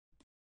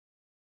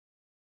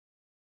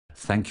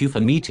Thank you for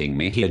meeting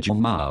me here,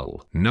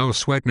 Jamal. No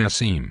sweat,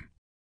 Nassim.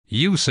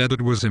 You said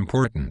it was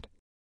important.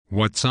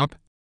 What's up?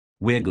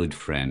 We're good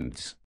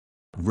friends.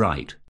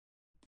 Right.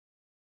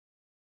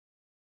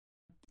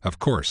 Of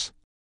course.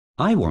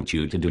 I want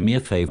you to do me a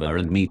favor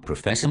and meet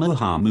Professor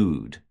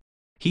Mohamud.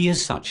 He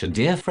is such a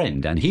dear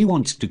friend and he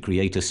wants to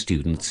create a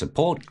student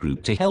support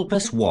group to help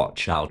us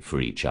watch out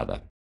for each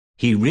other.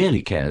 He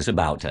really cares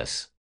about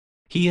us.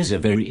 He is a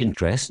very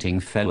interesting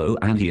fellow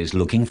and he is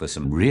looking for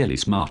some really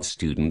smart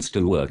students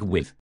to work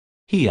with.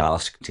 He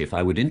asked if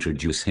I would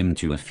introduce him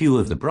to a few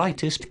of the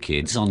brightest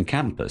kids on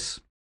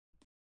campus.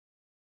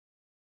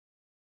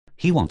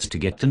 He wants to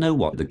get to know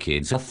what the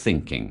kids are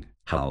thinking,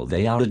 how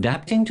they are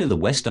adapting to the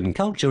Western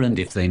culture and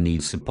if they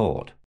need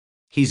support.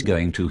 He's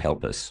going to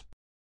help us.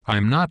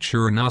 I'm not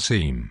sure,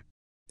 Nassim.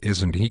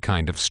 Isn't he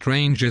kind of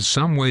strange in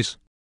some ways?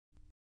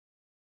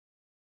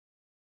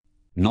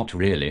 Not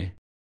really.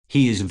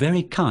 He is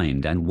very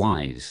kind and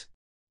wise.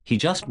 He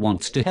just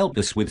wants to help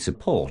us with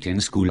support in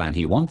school and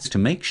he wants to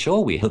make sure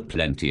we have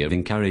plenty of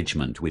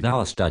encouragement with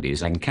our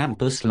studies and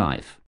campus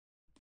life.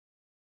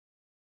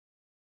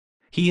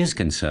 He is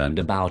concerned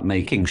about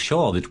making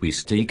sure that we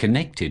stay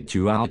connected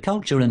to our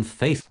culture and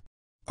faith.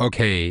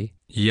 Okay,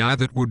 yeah,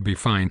 that would be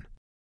fine.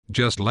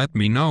 Just let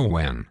me know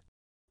when.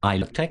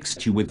 I'll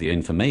text you with the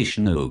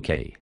information,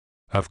 okay?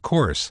 Of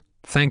course.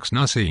 Thanks,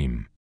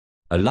 Nassim.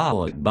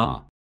 Allahu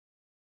Akbar.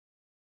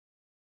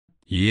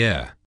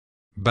 Yeah.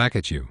 Back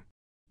at you.